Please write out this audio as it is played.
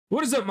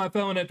What is up, my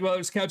fellow net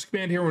dwellers? Couch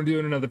Command here. We're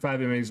doing another 5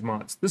 amazing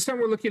mods. This time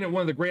we're looking at one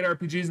of the great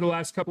RPGs of the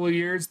last couple of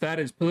years. That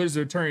is Pillars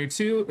of Eternity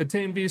 2,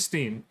 attained via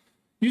Steam.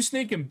 You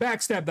sneak and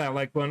backstab that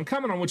like button,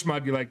 comment on which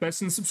mod you like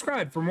best, and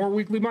subscribe for more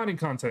weekly modding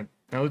content.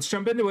 Now let's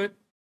jump into it.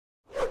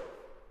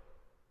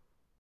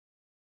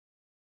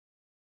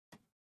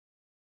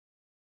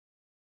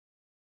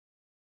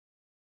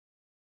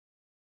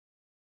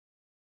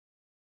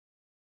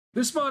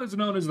 This mod is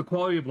known as the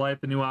quality of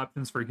life, the new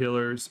options for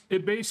healers.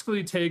 It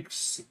basically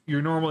takes your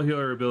normal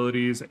healer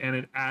abilities and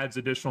it adds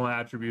additional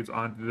attributes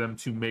onto them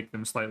to make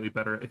them slightly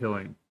better at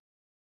healing.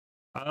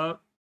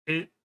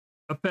 It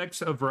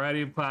affects a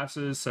variety of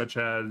classes such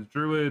as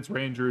druids,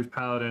 rangers,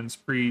 paladins,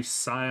 priests,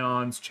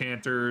 scions,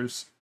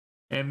 chanters,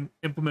 and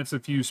implements a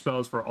few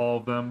spells for all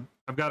of them.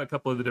 I've got a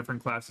couple of the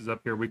different classes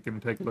up here we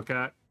can take a look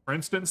at. For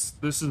instance,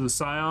 this is the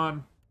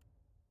scion.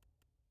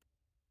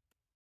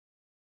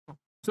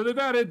 So they've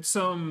added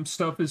some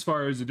stuff as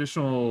far as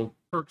additional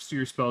perks to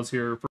your spells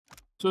here.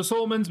 So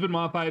Soulman's been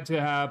modified to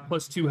have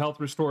 +2 health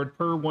restored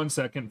per 1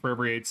 second for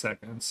every 8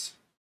 seconds.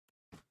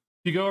 If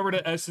you go over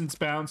to Essence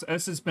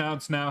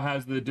Bounce now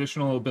has the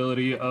additional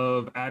ability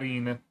of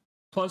adding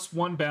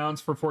 +1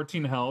 bounce for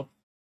 14 health.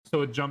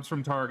 So it jumps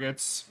from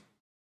targets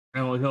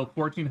and will heal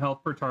 14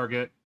 health per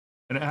target.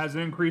 And it has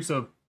an increase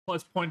of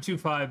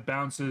 +0.25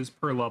 bounces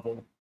per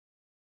level.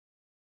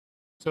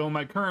 So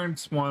my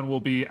current one will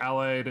be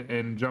allied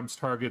and jumps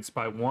targets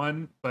by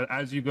 1, but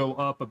as you go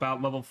up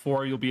about level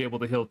 4, you'll be able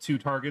to heal 2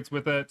 targets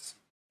with it,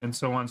 and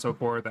so on and so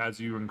forth as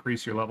you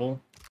increase your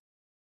level.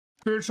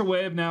 Spiritual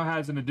Wave now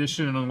has an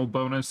additional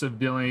bonus of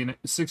dealing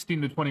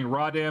 16 to 20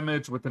 raw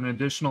damage with an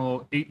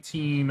additional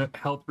 18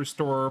 health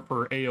restore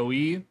for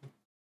AoE.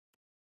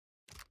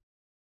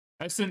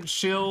 Essence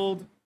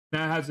Shield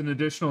now has an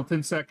additional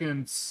 10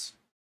 seconds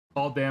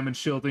all damage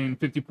shielding,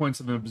 50 points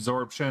of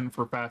absorption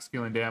for fast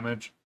scaling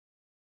damage.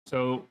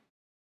 So,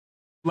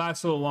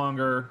 lasts a little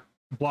longer,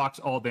 blocks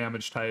all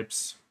damage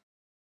types.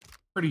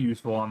 Pretty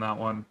useful on that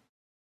one.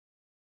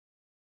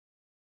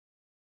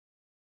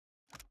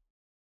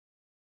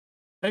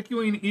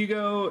 Echoing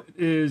Ego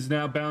is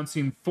now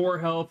bouncing 4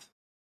 health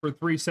for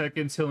 3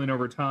 seconds, healing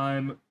over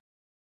time.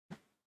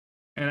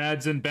 And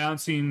adds in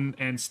bouncing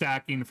and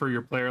stacking for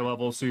your player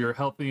level, so your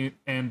healthy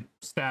and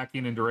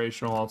stacking and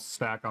duration will all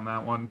stack on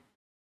that one.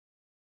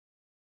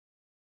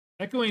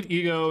 Echoing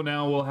Ego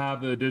now will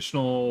have the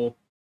additional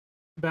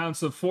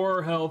bounce of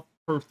 4 health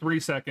for 3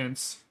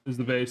 seconds is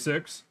the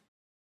basics,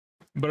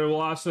 but it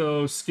will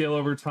also scale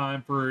over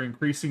time for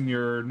increasing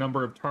your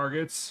number of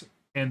targets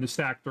and the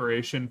stack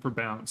duration for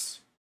bounce.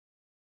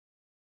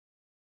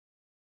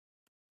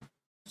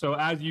 So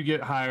as you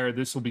get higher,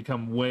 this will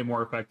become way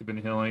more effective in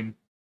healing.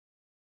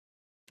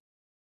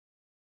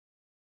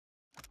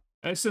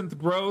 Essence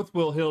Growth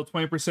will heal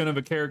 20% of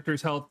a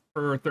character's health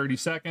per 30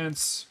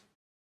 seconds.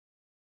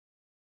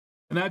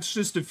 And that's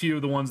just a few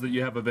of the ones that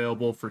you have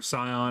available for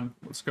Scion.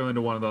 Let's go into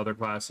one of the other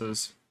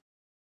classes.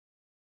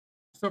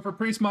 So for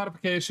priest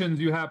modifications,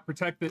 you have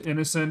Protect the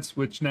Innocent,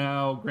 which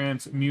now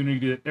grants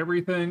immunity to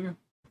everything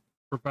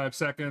for 5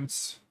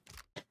 seconds.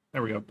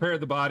 There we go. Pair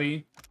the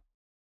Body,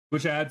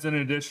 which adds an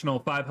additional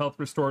 5 health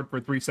restored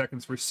for 3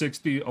 seconds for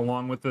 60,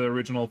 along with the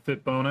original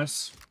Fit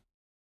bonus.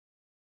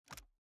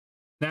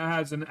 Now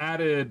has an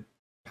added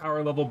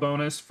power level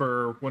bonus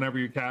for whenever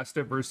you cast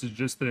it versus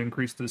just the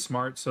increase to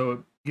smart, so it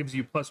gives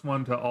you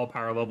 +1 to all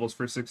power levels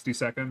for 60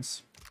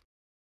 seconds.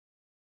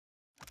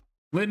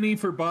 Litany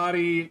for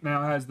Body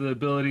now has the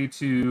ability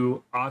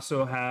to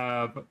also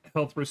have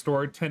health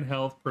restored, 10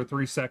 health per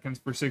 3 seconds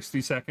for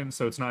 60 seconds,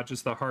 so it's not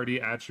just the hardy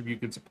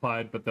attribute gets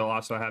applied, but they'll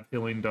also have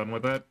healing done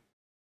with it.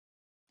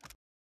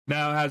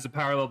 Now it has a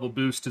power level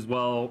boost as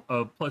well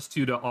of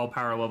 +2 to all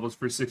power levels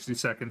for 60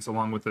 seconds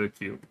along with the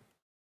cube.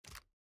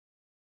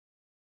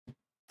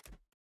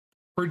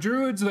 For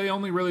druids, they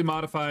only really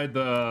modified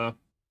the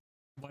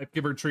Life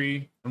Giver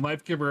tree, and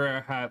Life Giver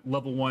at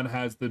level 1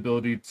 has the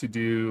ability to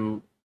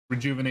do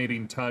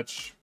Rejuvenating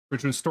Touch,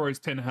 which restores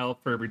 10 health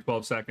for every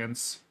 12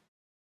 seconds.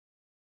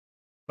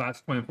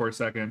 Lasts 24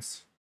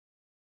 seconds.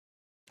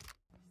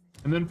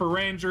 And then for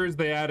rangers,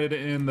 they added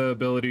in the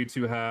ability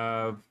to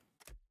have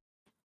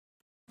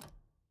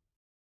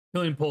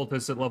Healing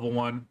Poultice at level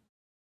 1,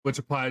 which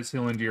applies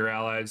healing to your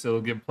allies.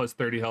 It'll give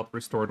 +30 health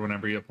restored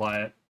whenever you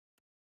apply it.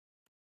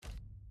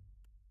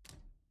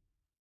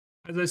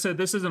 As I said,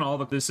 this isn't all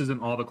the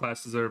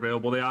classes that are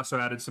available. They also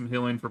added some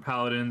healing for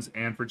paladins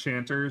and for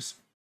chanters,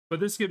 but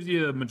this gives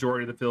you a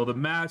majority of the field.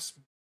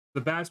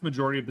 The vast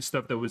majority of the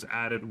stuff that was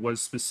added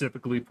was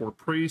specifically for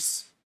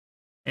priests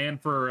and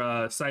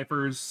for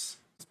ciphers,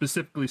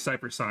 specifically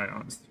cipher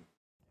scions.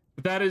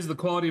 But that is the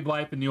quality of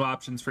life and new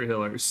options for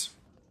healers.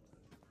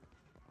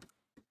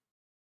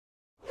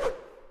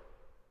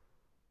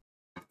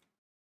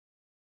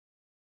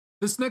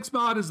 This next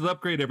mod is the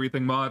Upgrade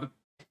Everything mod.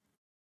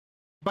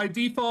 By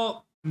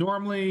default,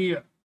 normally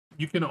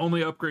you can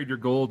only upgrade your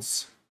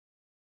golds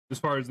as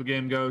far as the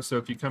game goes. So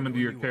if you come into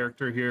your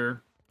character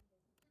here,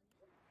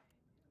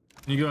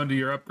 you go into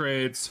your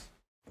upgrades,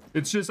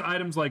 it's just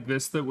items like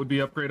this that would be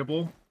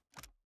upgradable.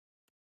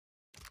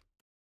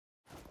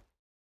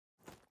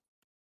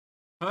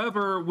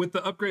 However, with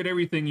the upgrade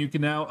everything, you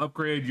can now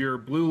upgrade your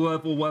blue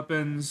level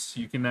weapons.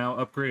 You can now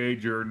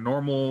upgrade your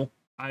normal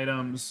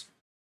items.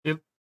 It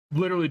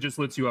literally just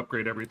lets you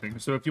upgrade everything.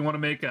 So if you want to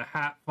make a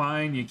hat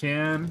fine, you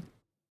can.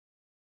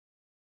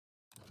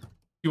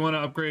 If you want to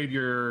upgrade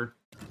your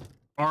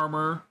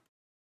armor,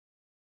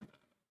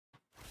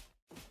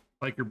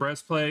 like your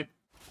breastplate,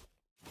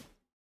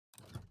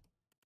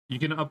 you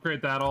can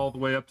upgrade that all the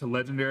way up to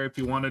legendary if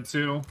you wanted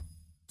to.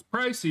 It's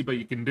pricey, but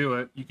you can do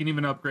it. You can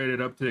even upgrade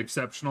it up to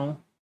exceptional.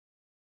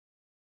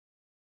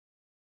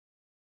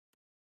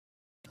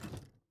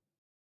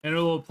 And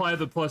it'll apply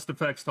the plus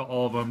effects to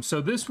all of them.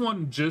 So this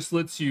one just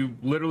lets you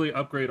literally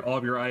upgrade all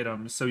of your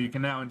items, so you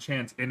can now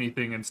enchant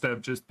anything instead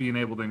of just being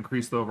able to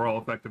increase the overall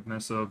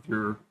effectiveness of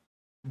your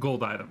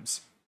gold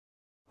items.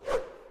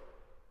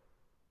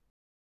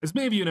 As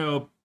many of you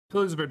know,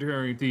 Pillars of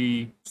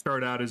Eternity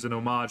started out as an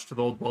homage to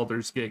the old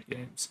Baldur's Gate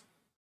games,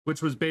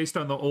 which was based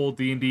on the old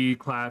D&D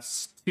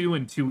class 2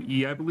 and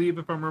 2E, I believe,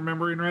 if I'm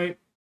remembering right.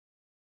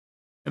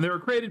 And they were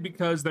created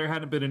because there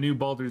hadn't been a new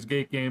Baldur's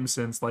Gate game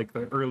since like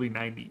the early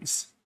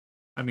 90s.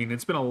 I mean,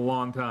 it's been a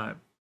long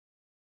time.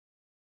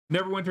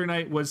 Neverwinter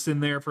Night was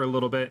in there for a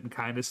little bit and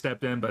kind of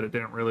stepped in, but it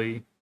didn't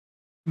really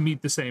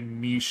meet the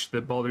same niche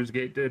that Baldur's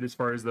Gate did as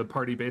far as the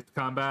party-based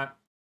combat.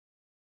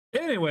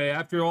 Anyway,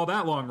 after all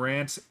that long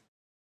rant,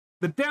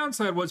 the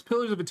downside was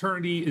Pillars of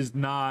Eternity is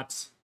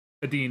not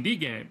a D&D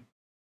game,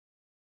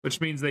 which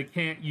means they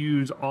can't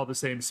use all the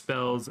same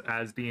spells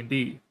as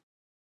D&D.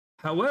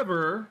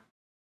 However,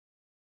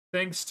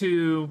 thanks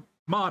to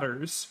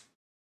modders,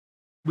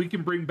 we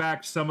can bring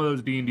back some of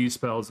those D&D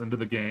spells into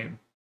the game,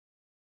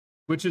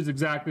 which is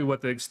exactly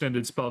what the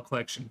extended spell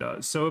collection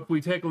does. So if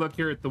we take a look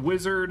here at the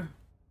wizard,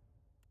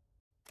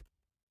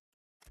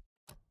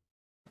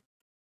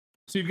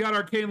 so you've got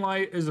Arcane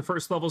Light as the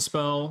first level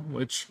spell,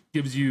 which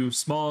gives you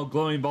small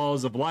glowing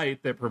balls of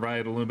light that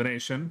provide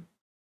illumination.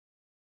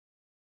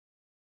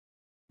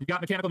 You've got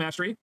Mechanical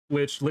Mastery,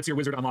 which lets your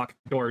wizard unlock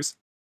doors,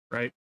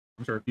 right?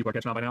 I'm sure people are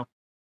catching on by now.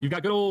 You've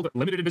got good old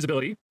Limited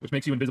Invisibility, which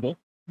makes you invisible.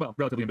 Well,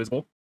 relatively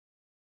invisible.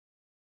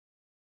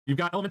 You've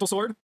got Elemental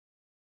Sword.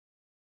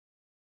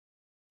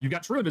 You've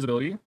got True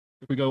Invisibility,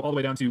 if we go all the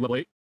way down to level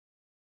 8.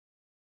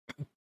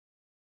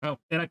 Oh,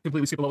 and I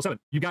completely skipped level 7.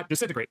 You've got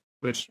Disintegrate,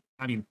 which,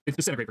 I mean, it's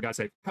Disintegrate for God's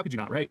sake. How could you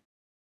not, right?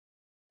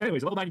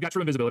 Anyways, level 9, you've got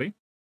True Invisibility.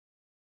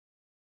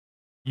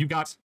 You've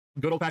got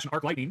good old-fashioned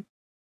Arc Lightning.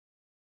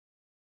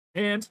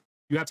 And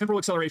you have Temporal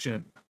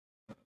Acceleration.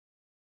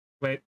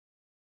 Wait.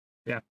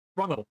 Yeah,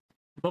 wrong level.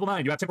 Level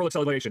 9, you have Temporal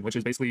Acceleration, which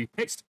is basically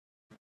haste.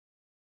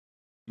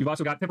 You've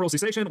also got Temporal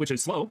Cessation, which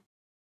is slow.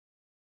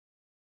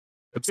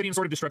 Obsidian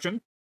Sword of Destruction.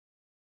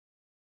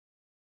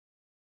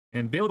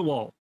 And Veil of the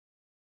Wall,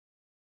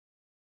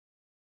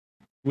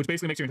 which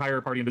basically makes your entire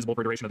party invisible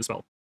for the duration of the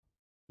spell.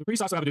 The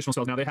priests also have additional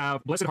spells now. They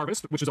have Blessed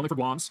Harvest, which is only for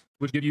Guans,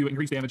 which give you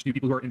increased damage to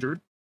people who are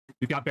injured.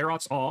 You've got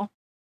Barot's Awe.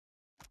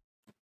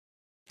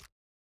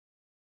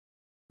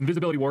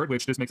 Invisibility Ward,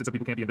 which just makes it so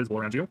people can't be invisible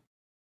around you.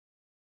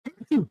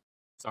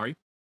 Sorry.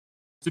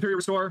 Superior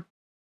Restore.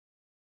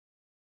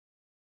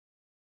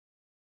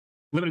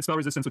 Limited Spell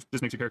Resistance, which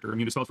just makes your character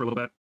immune to spells for a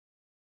little bit.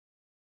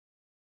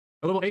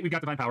 At level 8, we've got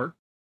Divine Power.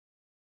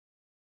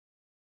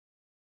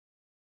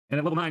 And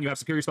at level 9, you have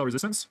Superior Spell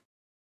Resistance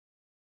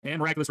and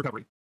Miraculous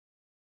Recovery.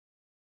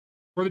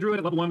 For the Druid,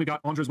 at level 1, we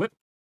got Ondra's Whip.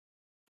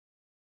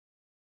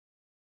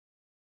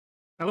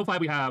 At level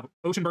 5, we have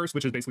Ocean Burst,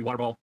 which is basically Water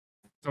Ball.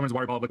 Someone's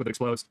Water Ball, liquid that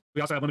explodes.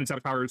 We also have Limited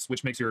Savage Powers,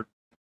 which makes your...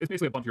 It's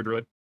basically a bump to your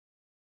Druid.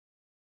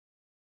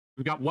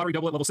 We've got Watery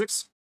Double at level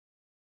 6,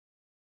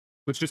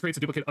 which just creates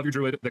a duplicate of your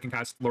Druid that can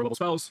cast lower level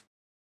spells.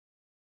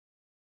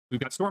 We've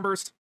got Storm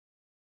Burst,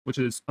 which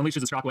is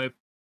unleashes a shockwave.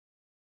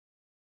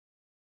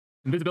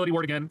 Invisibility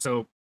Ward again,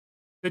 so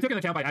they took into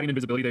account by adding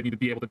invisibility, they need to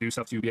be able to do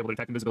stuff to be able to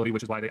detect invisibility,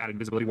 which is why they added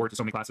invisibility ward to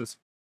so many classes.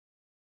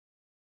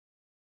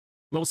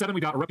 Level 7,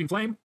 we got Erupting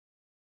Flame,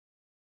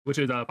 which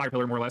is a fire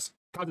pillar, more or less.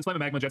 Causes flame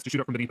and magma jets to shoot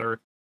up from beneath Earth.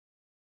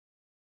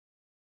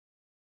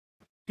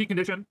 Peak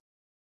Condition,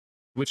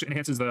 which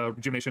enhances the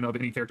rejuvenation of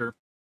any character.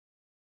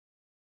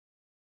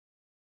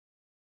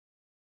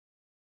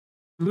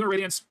 Lunar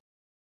Radiance,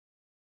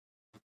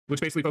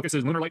 which basically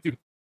focuses lunar light to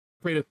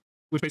create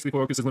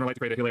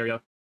a hill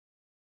area.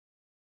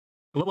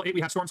 At level 8,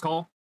 we have Storm's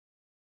Call,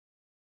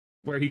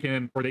 where they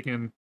can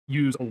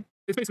use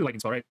it's basically lightning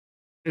spell, right?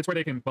 It's where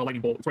they can, well,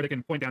 lightning bolt. It's where they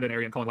can point down to an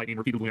area and call in lightning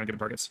repeatedly on given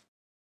targets.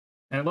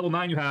 And at level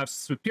 9, you have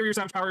Superior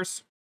Savage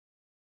Powers,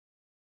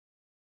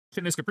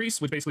 Fitness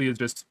Caprice, which basically is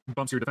just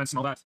bumps your defense and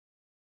all that.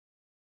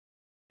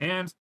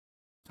 And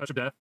Touch of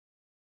Death,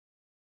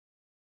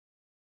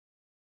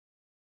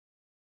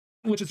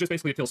 which is just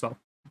basically a kill spell.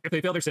 If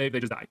they fail their save, they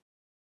just die.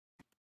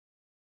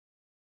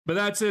 But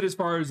that's it as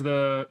far as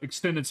the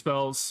extended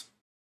spells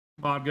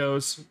mod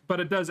goes, but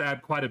it does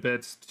add quite a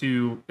bit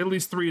to at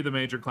least 3 of the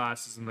major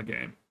classes in the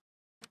game.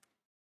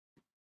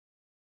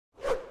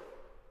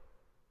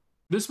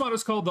 This mod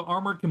is called the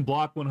Armor Can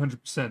Block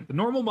 100%. The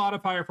normal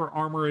modifier for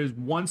armor is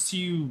once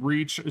you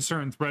reach a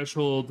certain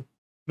threshold,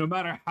 no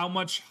matter how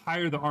much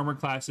higher the armor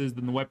class is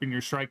than the weapon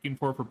you're striking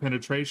for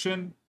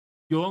penetration,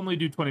 you'll only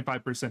do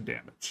 25%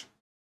 damage.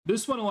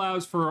 This one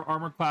allows for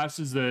armor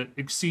classes that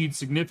exceed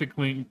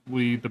significantly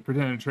the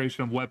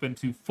penetration of weapon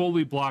to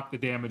fully block the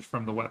damage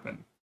from the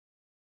weapon.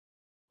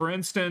 For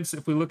instance,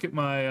 if we look at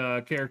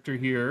my character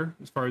here,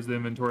 as far as the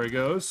inventory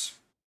goes,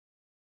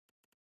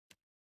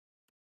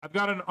 I've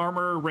got an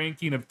armor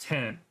ranking of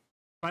 10. If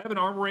I have an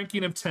armor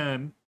ranking of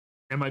 10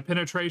 and my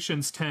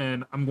penetration's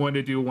 10, I'm going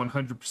to do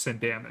 100%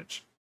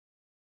 damage.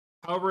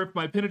 However, if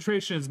my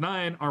penetration is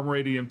 9, armor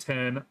rating of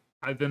 10,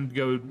 I then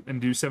go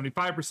and do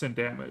 75%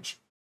 damage.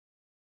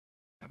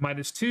 At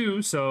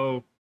 -2,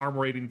 so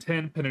armor rating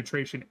 10,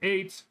 penetration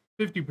 8,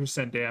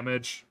 50%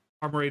 damage.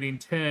 Armor rating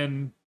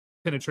 10,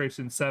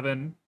 penetration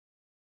 7,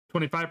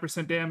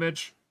 25%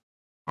 damage.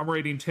 Armor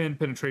rating 10,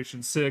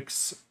 penetration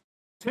 6,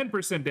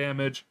 10%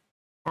 damage.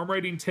 Armor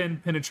rating 10,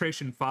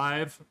 penetration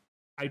 5,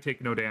 I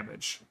take no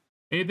damage.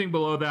 Anything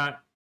below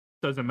that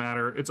doesn't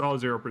matter. It's all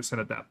 0%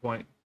 at that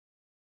point.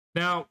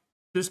 Now,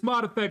 this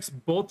mod affects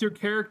both your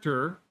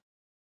character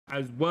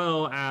as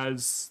well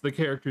as the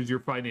characters you're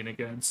fighting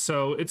against.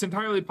 So it's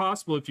entirely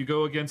possible if you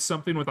go against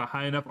something with a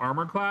high enough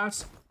armor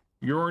class,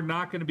 you're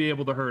not going to be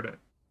able to hurt it.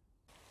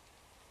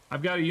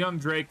 I've got a young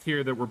Drake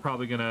here that we're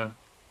probably going to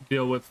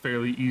deal with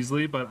fairly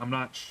easily, but I'm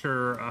not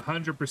sure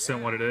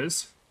 100% what it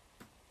is.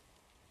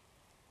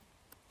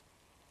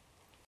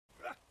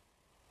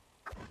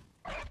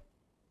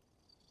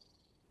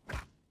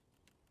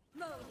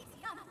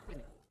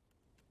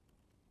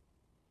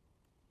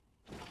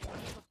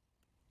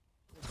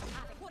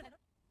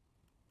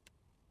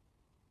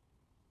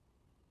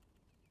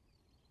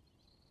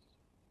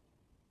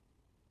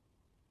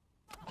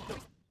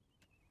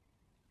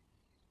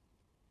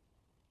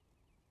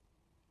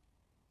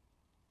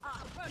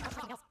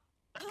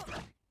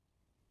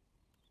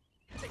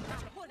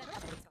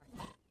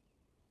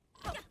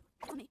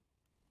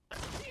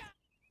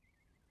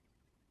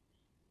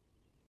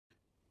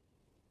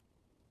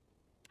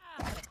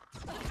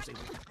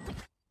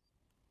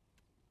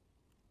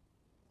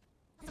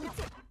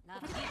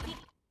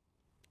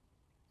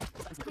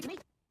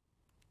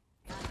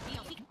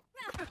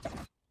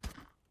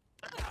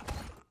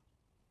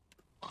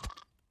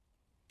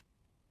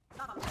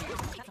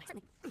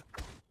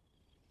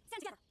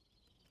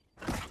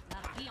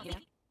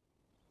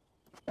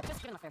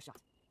 Just give him a fair shot.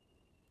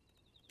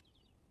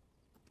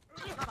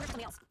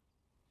 Something else.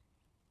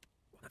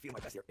 I feel my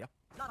best here, yeah?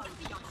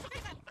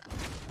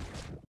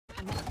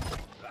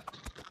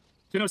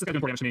 You notice that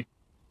doing 4 damage to me.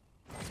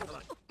 Hold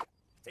on.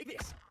 Take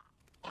this.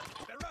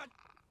 Better run.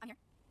 I'm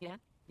here.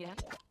 Yeah.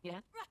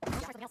 Try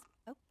something else.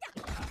 Oh. I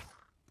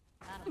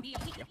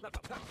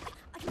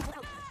can pull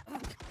out.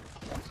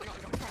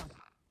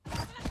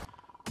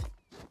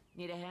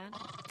 Need a hand?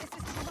 This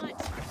is too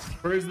much.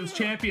 Whereas this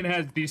champion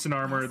has decent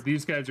armor,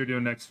 these guys are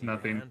doing next to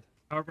nothing.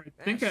 However,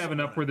 I think I have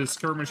enough where this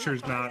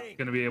skirmisher's not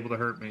going to be able to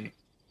hurt me.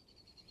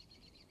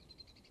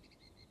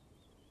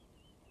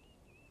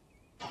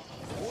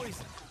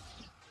 Poison.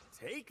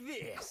 Take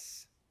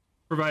this.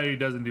 Provided he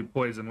doesn't do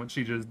poison, which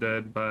he just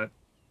did, but...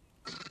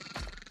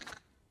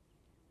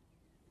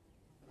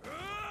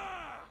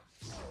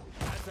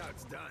 That's how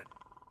it's done.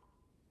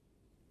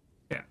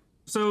 yeah.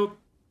 So,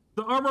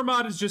 the armor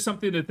mod is just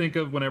something to think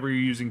of whenever you're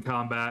using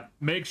combat.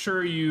 Make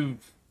sure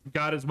you've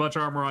got as much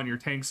armor on your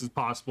tanks as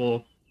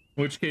possible,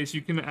 in which case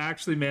you can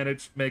actually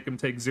manage to make them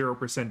take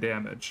 0%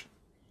 damage.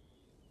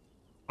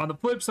 On the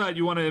flip side,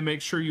 you want to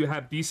make sure you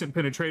have decent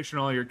penetration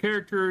on all your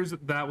characters.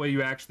 That way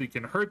you actually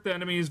can hurt the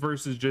enemies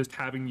versus just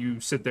having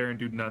you sit there and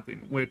do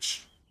nothing.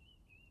 Which,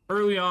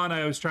 early on,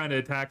 I was trying to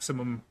attack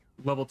some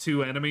level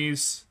 2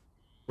 enemies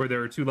where they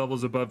were 2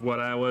 levels above what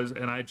I was,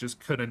 and I just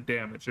couldn't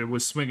damage. It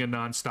was swinging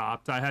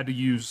nonstop. I had to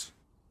use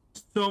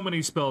so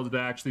many spells to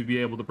actually be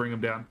able to bring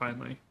them down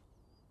finally.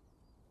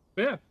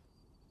 But yeah.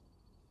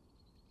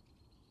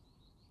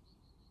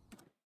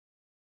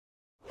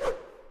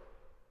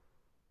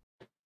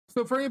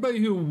 So for anybody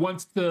who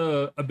wants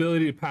the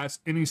ability to pass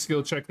any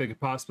skill check they could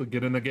possibly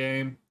get in the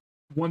game,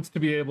 wants to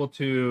be able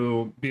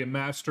to be a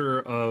master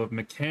of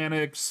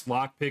mechanics,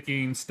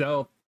 lockpicking,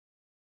 stealth,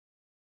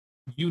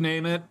 you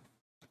name it,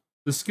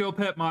 the skill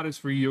pet mod is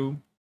for you.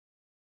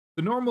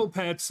 The normal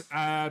pets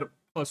add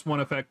 +1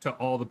 effect to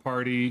all the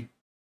party,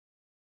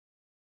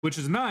 which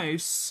is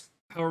nice.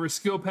 However,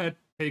 skill pet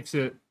takes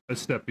it a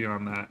step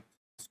beyond that.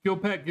 Skill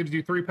pet gives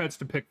you 3 pets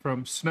to pick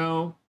from: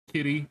 Snow,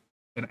 Kitty,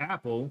 and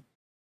Apple.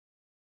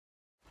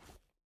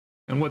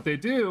 And what they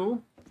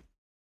do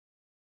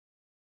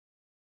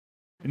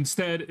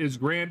instead is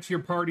grant your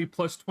party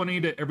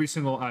 +20 to every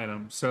single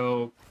item.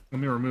 So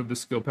let me remove the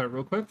skill pet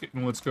real quick,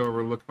 and let's go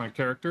over and look at my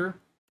character.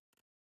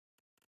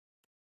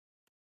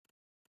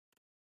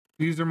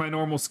 These are my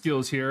normal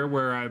skills here,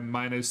 where I'm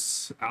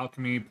minus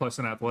alchemy, plus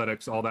an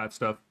athletics, all that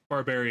stuff.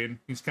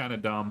 Barbarian, he's kind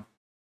of dumb.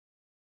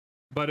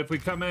 But if we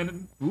come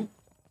in,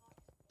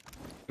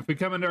 if we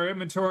come into our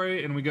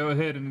inventory and we go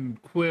ahead and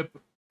equip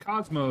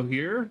Cosmo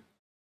here,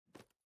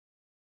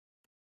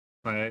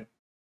 right?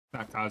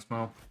 Not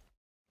Cosmo.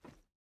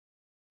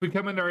 If we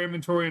come into our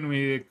inventory and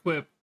we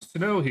equip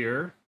Snow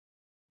here,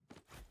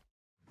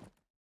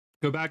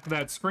 go back to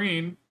that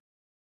screen,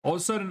 All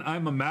of a sudden,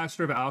 I'm a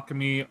master of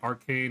alchemy,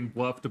 arcane,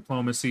 bluff,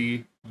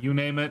 diplomacy, you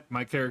name it,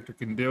 my character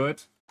can do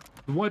it.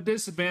 The one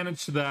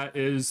disadvantage to that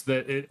is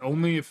that it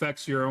only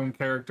affects your own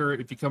character.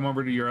 If you come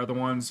over to your other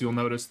ones, you'll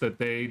notice that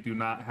they do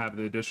not have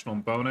the additional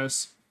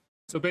bonus.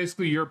 So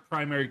basically, your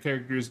primary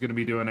character is going to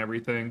be doing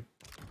everything.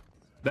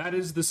 That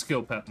is the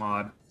skill pet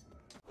mod.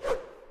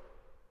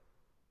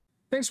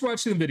 Thanks for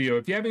watching the video.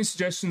 If you have any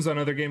suggestions on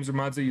other games or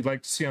mods that you'd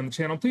like to see on the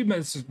channel, please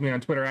message me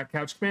on Twitter at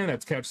CouchCommand,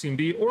 that's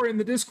CouchCMD, or in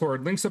the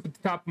Discord. Links up at the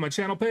top of my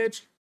channel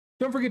page.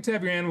 Don't forget to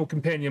have your animal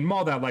companion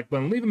maul that like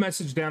button, leave a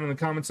message down in the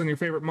comments on your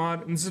favorite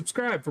mod, and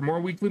subscribe for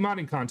more weekly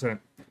modding content.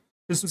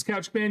 This was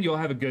CouchCommand. You'll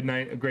have a good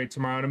night, a great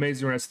tomorrow, an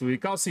amazing rest of the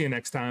week. I'll see you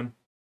next time.